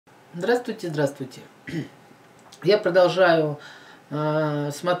Здравствуйте, здравствуйте. Я продолжаю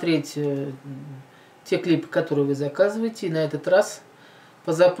смотреть те клипы, которые вы заказываете. И на этот раз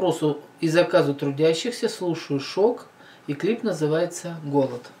по запросу и заказу трудящихся слушаю Schokk. И клип называется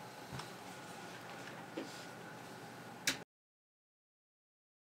 «Голод».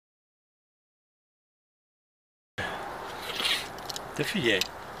 Te figyelj,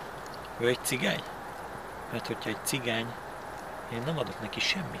 ő egy cigány, mert hogyha egy cigány, én nem adok neki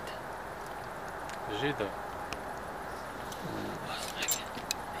semmit. Zsidó.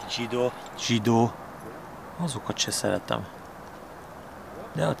 Egy zsidó, azokat se szeretem.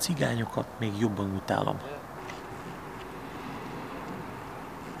 De a cigányokat még jobban utálom.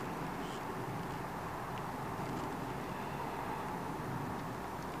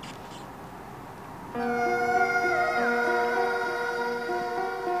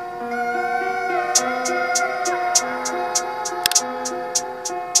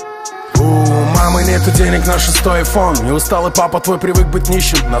 Мамы, нету денег на 6-й iPhone. И усталый папа твой привык быть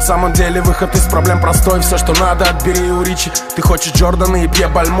нищим. На самом деле выход из проблем простой. Все, что надо, отбери у Ричи. Ты хочешь Джорданы и пье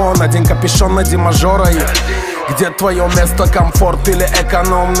бальмо. Надень капюшон, найди мажора и... Где твое место, комфорт или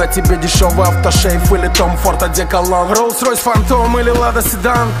эконом? На тебе дешевый автошейф или Том Форд одеколон. Роллс-Ройс Фантом или Лада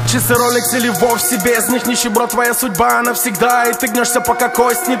Седан. Часы Ролекс или вовсе без них. Нищеброд, твоя судьба навсегда. И ты гнешься, пока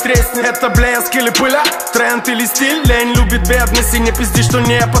кость не треснет. Это блеск или пыля, тренд или стиль. Лень любит бедность и не пизди, что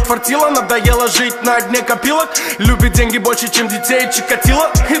не подфартило. Надоело жить на дне копилок. Любит деньги больше, чем детей Чикатило.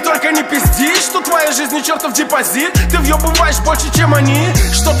 И только не пизди, что твоя жизнь не чертов депозит. Ты въебываешь больше, чем они.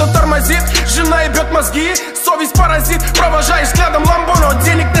 Что-то тормозит, жена ебет мозги. Совесть паразит, провожаешь взглядом ламбо, но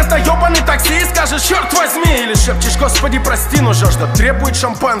денег нет на ёбаный такси. Скажешь, черт возьми, или шепчешь, господи прости, но жажда требует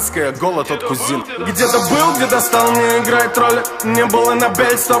шампанское, голод от кузин. Где-то был, где достал, не играет роли. Не было на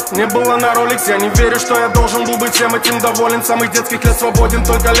бельстов, не было на роликс. Я не верю, что я должен был быть всем этим доволен. Самых детских лет свободен,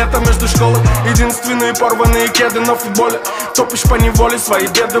 только лето между школой. Единственные порванные кеды на футболе. Топишь по неволе, свои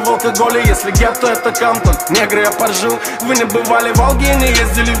беды в алкоголе. Если гетто это Камптон, негры я поржил. Вы не бывали в Алге, не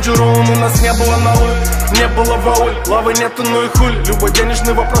ездили в Джурум. У нас не было налоги, не было вауль. Лавы нету, ну и хуй. Любой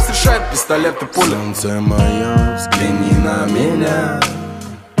денежный вопрос решает пистолет и пуля. Солнце мое, взгляни на меня.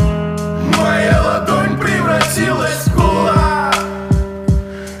 Моя ладонь превратилась в кулак.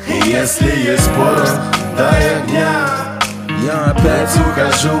 Если есть порох, дай огня. Я опять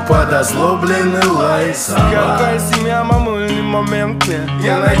ухожу под озлобленный лай собак. Какая семья, мамульный момент мне.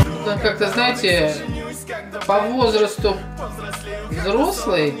 Я найду. Как-то, знаете, по возрасту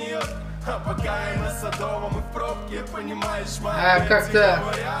взрослый, а как-то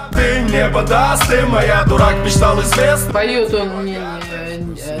ты не подаст, ты моя дурак, мечтал известно. поет он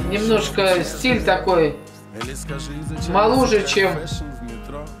немножко стиль такой моложе, чем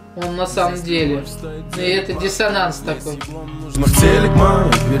он на самом деле. И это диссонанс такой. Но в телек мой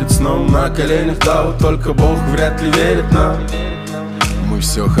перед сном на коленях, да, вот только Бог вряд ли верит нам. Мы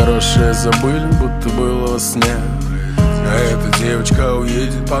все хорошее забыли, будто было во сне. А эта девочка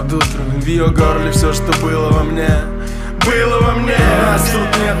уедет под утро. В ее горле все, что было во мне. Было во мне.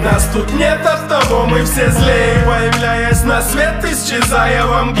 Нас тут нет, от того мы все злее. Появляясь на свет, исчезая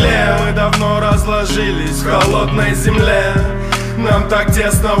во мгле. Мы давно разложились в холодной земле. Нам так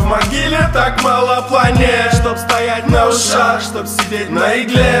тесно в могиле, так мало планет. Чтоб стоять на ушах, чтоб сидеть на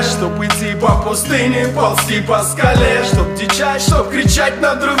игле. Чтоб идти по пустыне, ползти по скале. Чтоб дичать, чтоб кричать,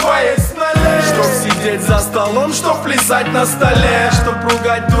 надрываясь на лес. Чтоб сидеть за столом, чтоб плясать на столе. Чтоб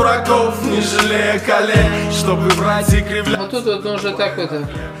ругать дураков, не жалея колен. Чтобы врать и кривлять. Вот тут вот нужно так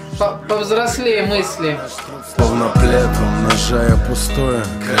вот повзрослее мысли. Словно плед, умножая пустое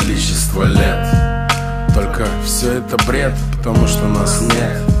количество лет. Только все это бред, потому что нас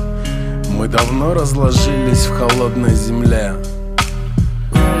нет. Мы давно разложились в холодной земле.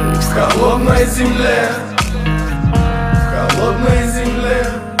 В холодной земле. В холодной земле.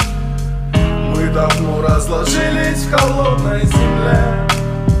 Мы давно разложились в холодной земле.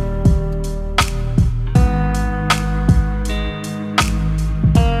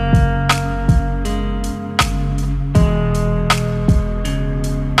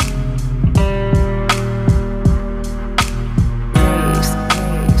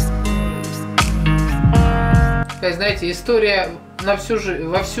 Знаете, история на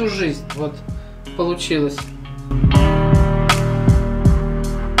во всю жизнь вот получилась.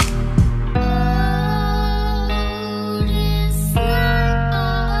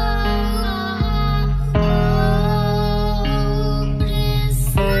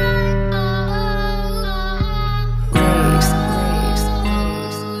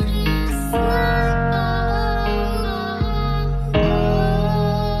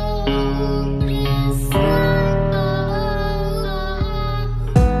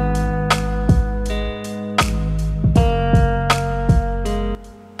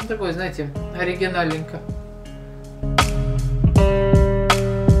 такое, знаете, оригинальненько.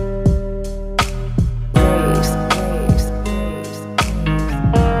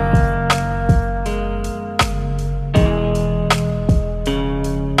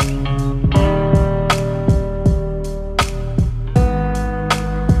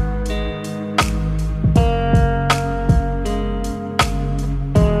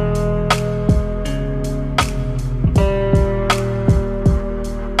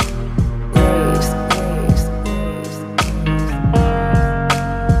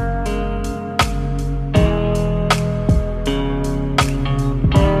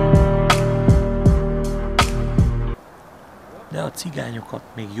 De a cigányokat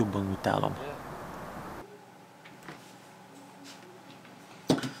még jobban utálom.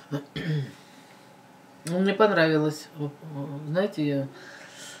 Мне понравилось. Знаете,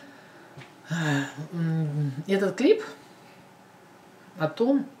 этот клип о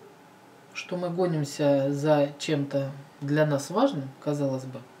том, что мы гонимся за чем-то для нас важным, казалось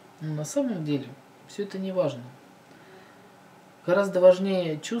бы, но на самом деле все это не важно. Гораздо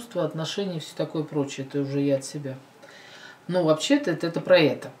важнее чувства, отношения и все такое прочее. Это уже я от себя. Но вообще-то это про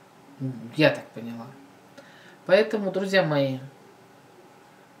это. Я так поняла. Поэтому, друзья мои,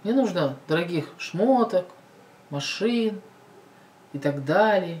 не нужно дорогих шмоток, машин и так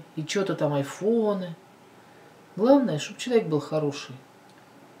далее. И что-то там айфоны. Главное, чтобы человек был хороший.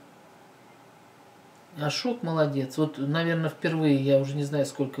 А Schokk молодец. Вот, наверное, впервые, я уже не знаю,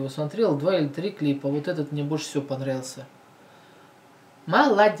 сколько его смотрел, 2 или 3 клипа. Вот этот мне больше всего понравился.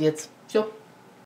 Молодец. Все.